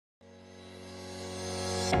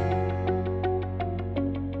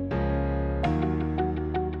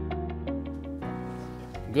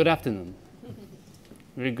Good afternoon.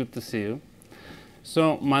 Very good to see you.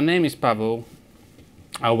 So my name is Pawel.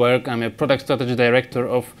 I'm a product strategy director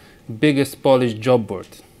of biggest Polish job board.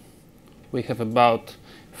 We have about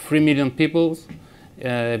 3 million people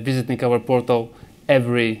visiting our portal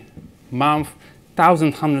every month,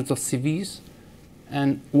 hundreds of CVs,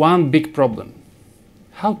 and one big problem: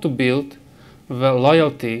 how to build the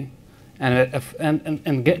loyalty and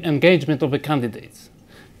engagement of the candidates.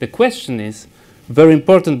 The question is very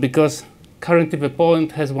important because currently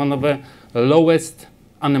Poland has one of the lowest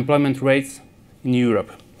unemployment rates in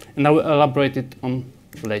Europe, and I will elaborate it on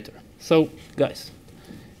later. So, guys,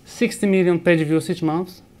 60 million page views each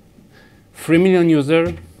month, 3 million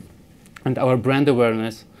users, and our brand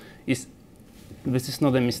awareness is, this is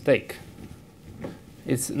not a mistake,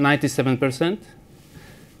 it's 97%,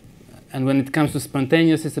 and when it comes to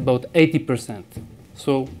spontaneous, it's about 80%.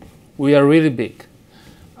 So we are really big.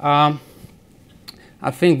 I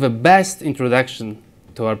think the best introduction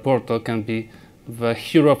to our portal can be the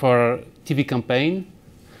hero of our TV campaign.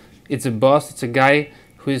 It's a boss, it's a guy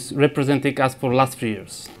who is representing us for the last 3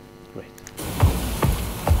 years. Great.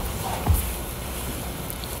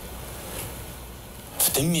 W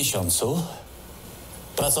tym miesiącu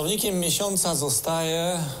pracownikiem miesiąca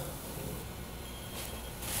zostaje...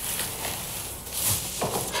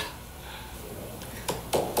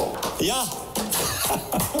 ja!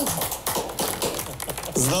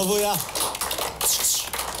 Znowu ja.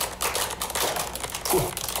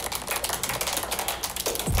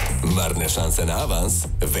 Marne szanse na awans?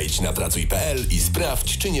 Wejdź na Pracuj.pl i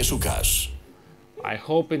sprawdź, czy nie szukasz. I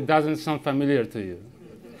hope it doesn't sound familiar to you.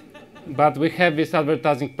 But we have this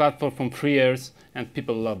advertising platform for 3 years and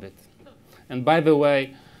people love it. And by the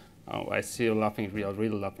way, oh, I see you laughing, you're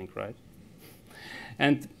really laughing, right?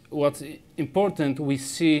 And what's important, we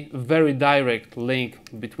see a very direct link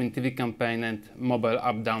between TV campaign and mobile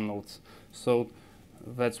app downloads. So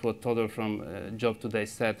that's what Todor from Job Today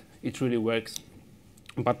said. It really works.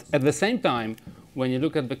 But at the same time, when you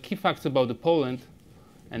look at the key facts about Poland,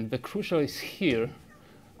 and the crucial is here,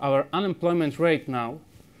 our unemployment rate now,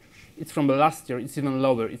 it's from last year, it's even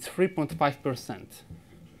lower. It's 3.5%.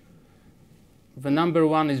 The number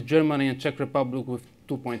one is Germany and Czech Republic with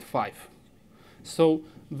 2.5. So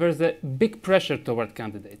there's a big pressure toward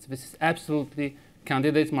candidates. This is absolutely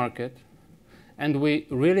candidate market, and we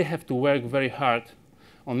really have to work very hard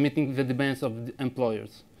on meeting the demands of the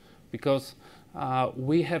employers, because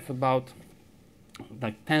we have about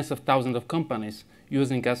like tens of thousands of companies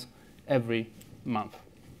using us every month.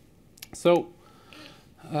 So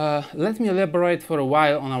let me elaborate for a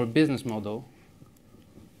while on our business model.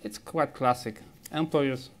 It's quite classic.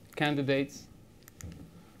 Employers, candidates.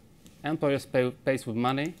 Employers pays with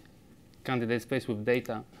money, candidates pays with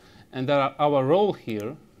data, and our role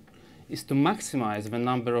here is to maximize the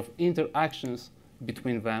number of interactions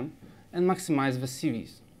between them and maximize the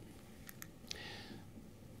CVs.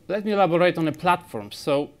 Let me elaborate on a platform.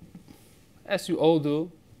 So, as you all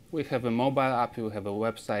do, we have a mobile app, we have a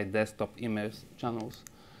website, desktop, emails, channels.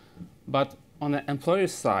 But on the employer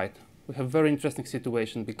side, we have a very interesting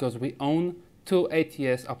situation because we own 2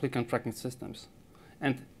 ATS applicant tracking systems.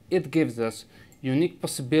 And it gives us unique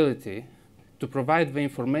possibility to provide the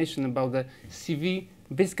information about the CV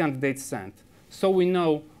this candidate sent. So we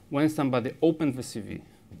know when somebody opened the CV,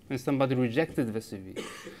 when somebody rejected the CV.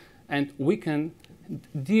 And we can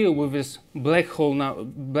deal with this black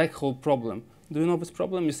hole problem. Do you know this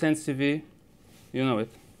problem? You send CV, you know it,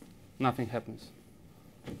 nothing happens.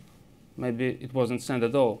 Maybe it wasn't sent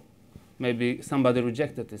at all. Maybe somebody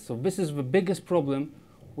rejected it. So this is the biggest problem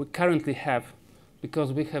we currently have,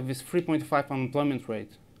 because we have this 3.5 unemployment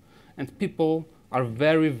rate, and people are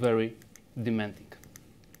very, very demanding.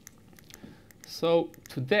 So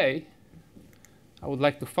today, I would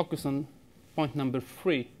like to focus on point number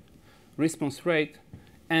 3, response rate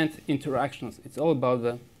and interactions. It's all about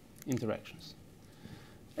the interactions.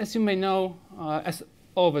 As you may know, as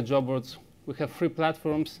all the job boards, we have 3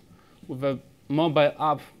 platforms, with a mobile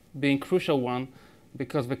app being crucial one,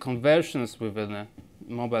 because the conversions within a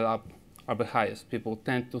mobile app are the highest. People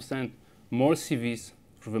tend to send more CVs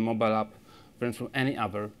through the mobile app than through any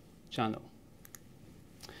other channel.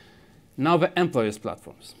 Now the employers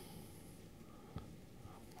platforms.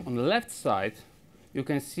 On the left side, you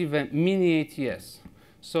can see the mini ATS.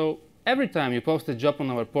 So every time you post a job on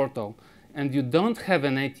our portal and you don't have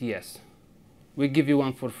an ATS, we give you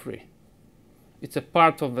one for free. It's a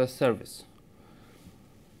part of the service.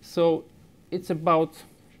 So it's about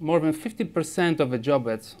more than 50% of the job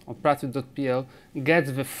ads on Pracuj.pl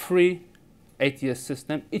gets the free ATS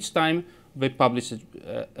system each time they publish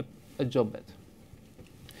a job ad.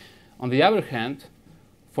 On the other hand,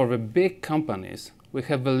 for the big companies, we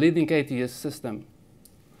have the leading ATS system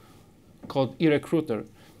called eRecruiter,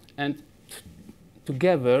 and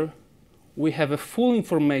together we have a full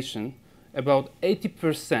information about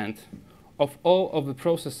 80% of all of the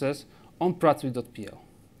processes on Pracuj.pl.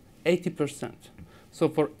 80%. So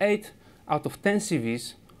for 8 out of 10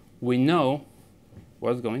 CVs, we know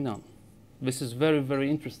what's going on. This is very, very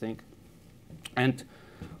interesting. And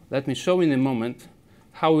let me show in a moment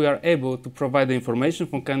how we are able to provide the information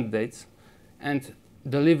from candidates and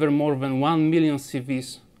deliver more than 1 million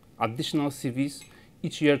CVs, additional CVs,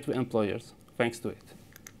 each year to employers, thanks to it.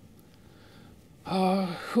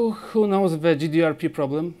 Who knows the GDRP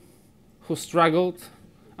problem? Who struggled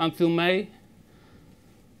until May?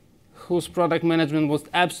 Whose product management was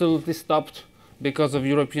absolutely stopped because of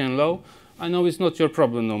European law? I know it's not your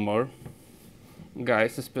problem no more,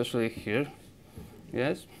 guys, especially here.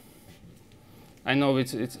 Yes, I know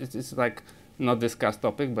it's like not discussed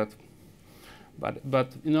topic, but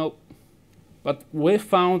you know, but we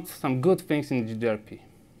found some good things in GDRP.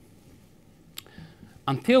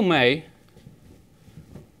 Until May,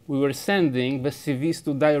 we were sending the CVs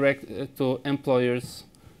to direct to employers'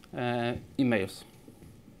 emails.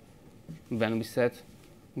 Then we said,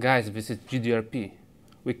 guys, this is GDRP.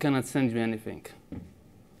 We cannot send you anything.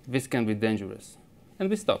 This can be dangerous. And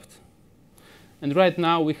we stopped. And right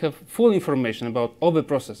now we have full information about all the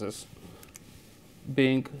processes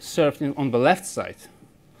being served on the left side,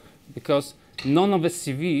 because none of the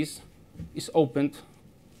CVs is opened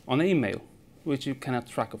on an email, which you cannot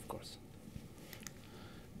track, of course.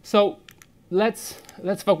 So let's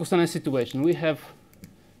focus on a situation. We have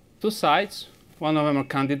two sides. One of them are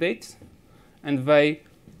candidates, and they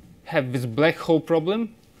have this black hole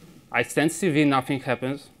problem. I send CV, nothing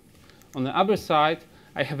happens. On the other side,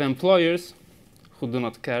 I have employers who do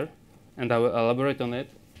not care, and I will elaborate on it.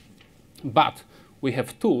 But we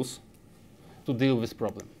have tools to deal with this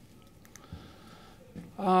problem.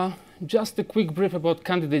 Just a quick brief about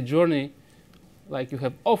candidate journey. Like you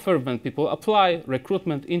have offer, when people apply,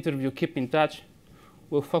 recruitment, interview, keep in touch.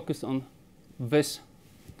 We'll focus on this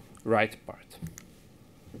right part.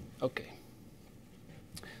 Okay.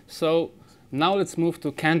 So now let's move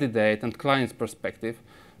to candidate and client's perspective,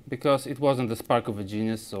 because it wasn't the spark of a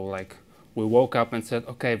genius. So like we woke up and said,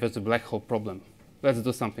 okay, there's a black hole problem. Let's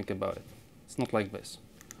do something about it. It's not like this.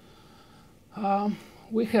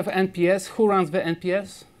 We have NPS. Who runs the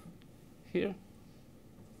NPS? Here.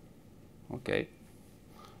 Okay.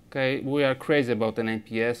 Okay, we are crazy about an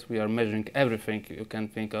NPS. We are measuring everything you can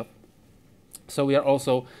think of. So we are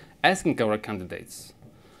also asking our candidates,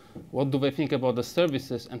 what do they think about the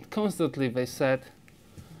services? And constantly they said,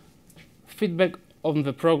 feedback on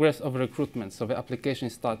the progress of recruitment, so the application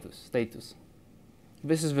status.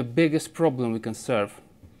 This is the biggest problem we can serve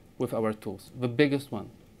with our tools, the biggest one.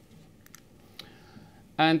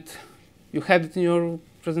 And you had it in your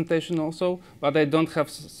presentation also, but I don't have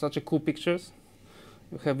such a cool pictures.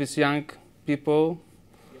 You have these young people.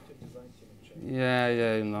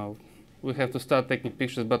 Yeah, you know. We have to start taking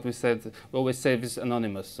pictures, but we said, we always say this is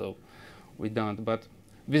anonymous, so we don't. But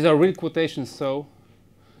these are real quotations, so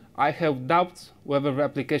I have doubts whether the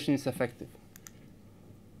application is effective.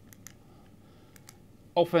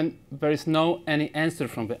 Often there is no any answer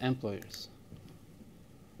from the employers.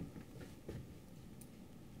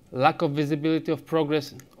 Lack of visibility of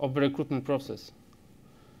progress of the recruitment process.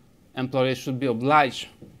 Employers should be obliged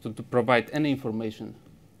to provide any information.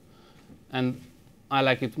 And I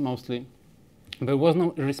like it mostly. There was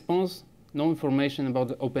no response, no information about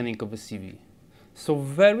the opening of a CV. So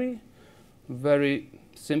very, very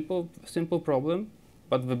simple problem,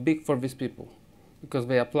 but the big for these people. Because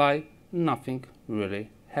they apply, nothing really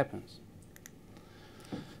happens.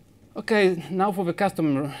 Okay, now for the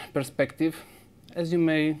customer perspective. As you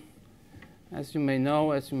may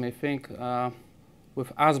know, as you may think,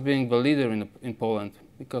 with us being the leader in Poland,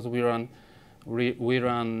 because we run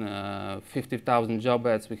 50,000 job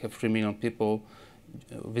ads, we have 3 million people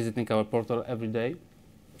visiting our portal every day,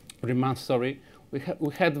 every month, sorry. We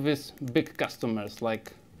had these big customers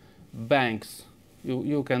like banks.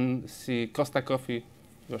 You can see Costa Coffee,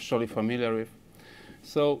 you're surely familiar with.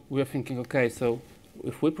 So we're thinking, okay, so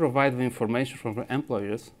if we provide the information from the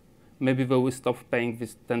employers, maybe they will stop paying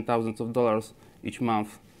these $10,000s of dollars each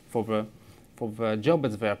month for the job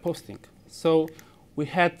ads they are posting. So we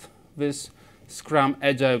had this Scrum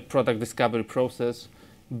Agile product discovery process,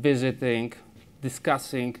 visiting,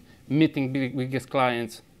 discussing, meeting biggest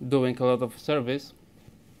clients, doing a lot of service.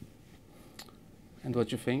 And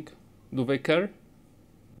what you think? Do they care?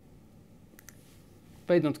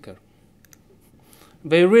 they don't care.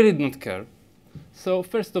 They really don't care. So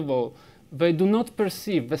first of all, they do not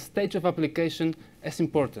perceive the stage of application as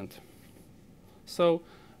important. So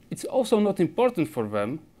it's also not important for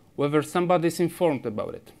them whether somebody is informed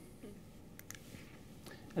about it.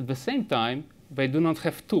 At the same time, they do not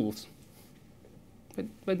have tools.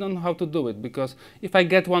 They don't know how to do it, because if I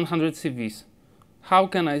get 100 CVs, how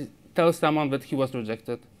can I tell someone that he was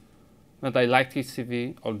rejected, that I liked his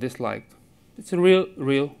CV or disliked? It's a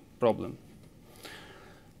real problem.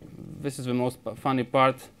 This is the most funny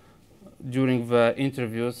part. During the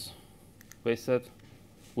interviews, they said,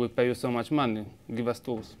 "We pay you so much money, give us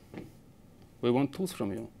tools. We want tools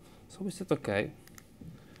from you." So we said, okay,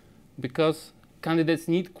 because candidates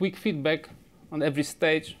need quick feedback on every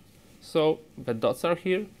stage. So the dots are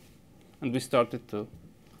here, and we started to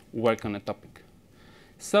work on a topic.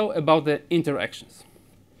 So about the interactions.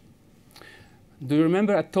 Do you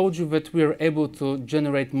remember I told you that we are able to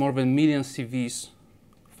generate more than 1 million CVs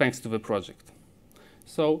thanks to the project?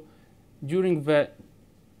 So during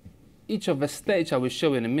each of the stage I will show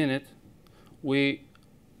you in a minute, we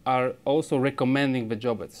are also recommending the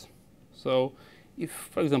job ads. So if,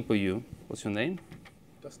 for example, what's your name?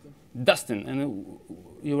 Dustin. Dustin, and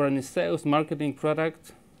you are in sales, marketing,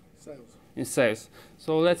 product? Sales. In sales.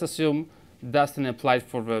 So let's assume Dustin applied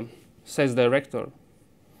for the sales director,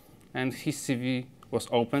 and his CV was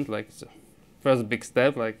opened, like it's the first big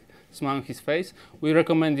step, like smile on his face. We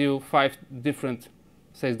recommend you 5 different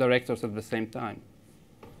sales directors at the same time.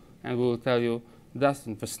 And we will tell you,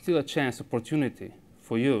 Dustin, there's still a chance, opportunity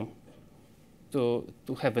for you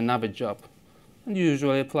to have another job. And you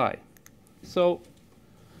usually apply. So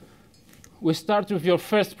we start with your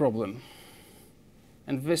first problem.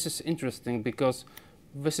 And this is interesting because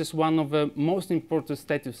this is one of the most important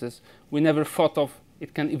statuses we never thought of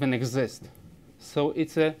it can even exist. So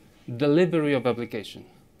it's a delivery of application.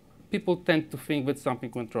 People tend to think that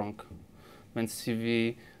something went wrong when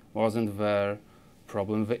CV wasn't there,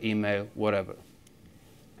 problem with the email, whatever.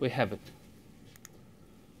 We have it.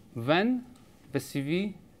 Then the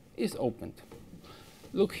CV is opened.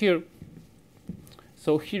 Look here.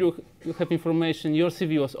 So here you have information. Your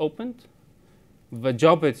CV was opened. The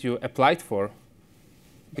job that you applied for,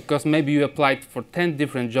 because maybe you applied for 10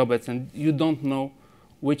 different job ads and you don't know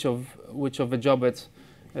which of the job ads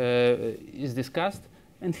is discussed.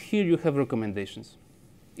 And here you have recommendations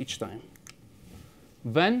each time.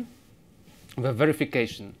 Then the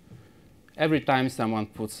verification. Every time someone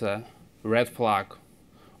puts a red flag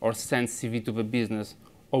or sends CV to the business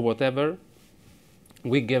or whatever,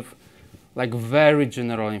 we give like very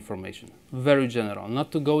general information, very general,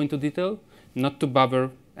 not to go into detail, not to bother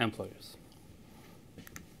employers.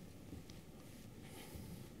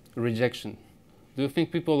 Rejection. Do you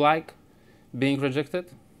think people like being rejected?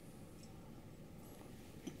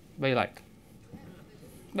 They like.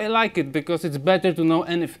 They like it because it's better to know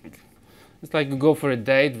anything. It's like you go for a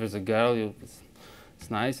date with a girl, it's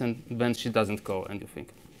nice, and then she doesn't go, and you think,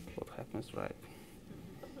 what happens, right?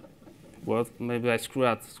 Well, maybe I screwed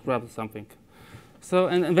up something. So,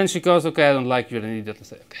 and then she goes, okay, I don't like you, and immediately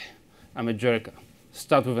say, okay, I'm a jerk.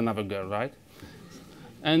 Start with another girl, right?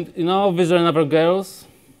 And you know, these are another girls,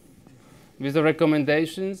 these are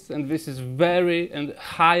recommendations, and this is very and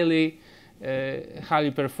highly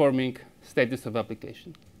performing status of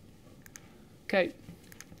application. Okay.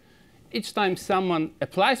 Each time someone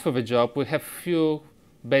applies for the job, we have few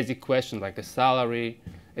basic questions like a salary,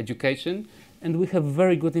 education, and we have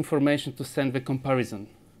very good information to send the comparison.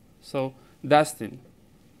 So, Dustin,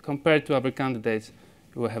 compared to other candidates,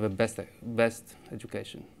 you will have a best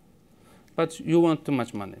education. But you want too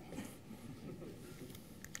much money.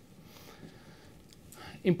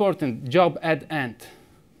 Important, job ad end.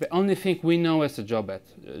 The only thing we know as a job ad,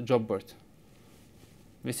 job board.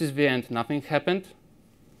 This is the end, nothing happened.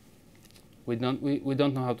 We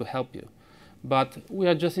don't know how to help you. But we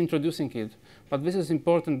are just introducing it. But this is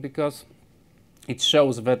important because it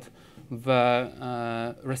shows that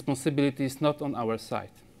the responsibility is not on our side.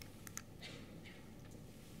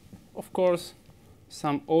 Of course,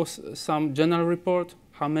 some general report,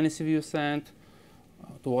 how many CV you sent,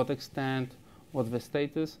 to what extent, what the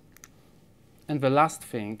status. And the last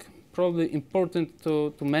thing, probably important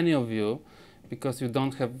to many of you, because you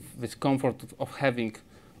don't have this comfort of having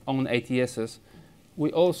own ATSs,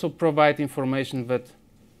 we also provide information that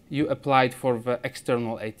you applied for the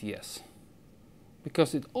external ATS.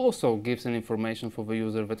 Because it also gives an information for the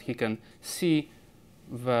user that he can see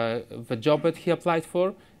the job that he applied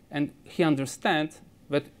for, and he understands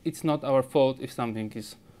that it's not our fault if something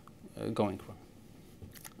is going wrong.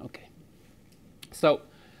 Okay. So,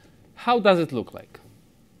 how does it look like?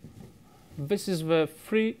 this is the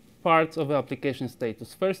three parts of the application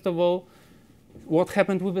status. First of all, what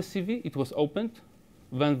happened with the CV? It was opened,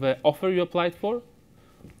 then the offer you applied for,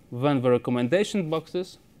 then the recommendation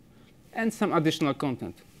boxes, and some additional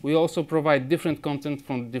content. We also provide different content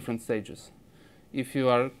from different stages. If you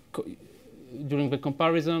are during the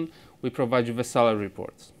comparison, we provide you the salary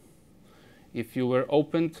reports. If you were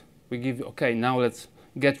opened, we give you, okay, now let's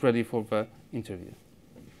get ready for the interview.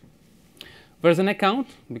 There's an account,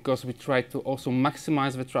 because we try to also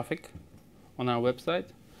maximize the traffic on our website.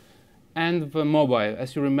 And the mobile,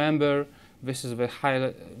 as you remember, this is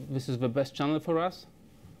the best channel for us,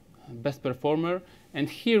 best performer. And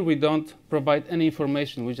here we don't provide any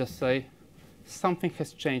information. We just say something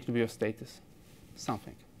has changed with your status,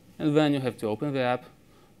 something. And then you have to open the app,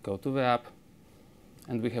 go to the app,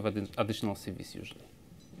 and we have additional CVs usually.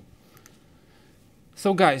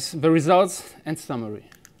 So guys, the results and summary.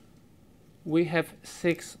 We have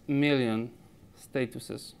 6 million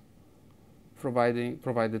statuses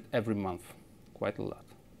provided every month, quite a lot.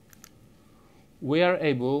 We are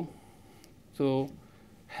able to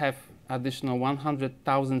have additional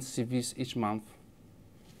 100,000 CVs each month.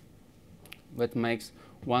 That makes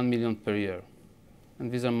 1 million per year.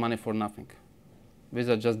 And these are money for nothing. These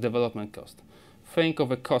are just development costs. Think of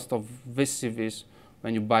the cost of these CVs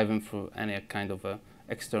when you buy them through any kind of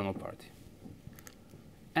external party.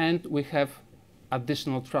 And we have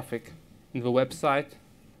additional traffic in the website,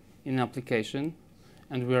 in application,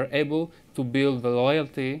 and we are able to build the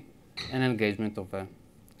loyalty and engagement of the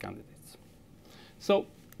candidates. So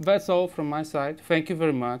that's all from my side. Thank you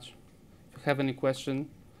very much. If you have any question,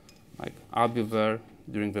 I'll be there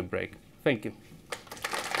during the break. Thank you.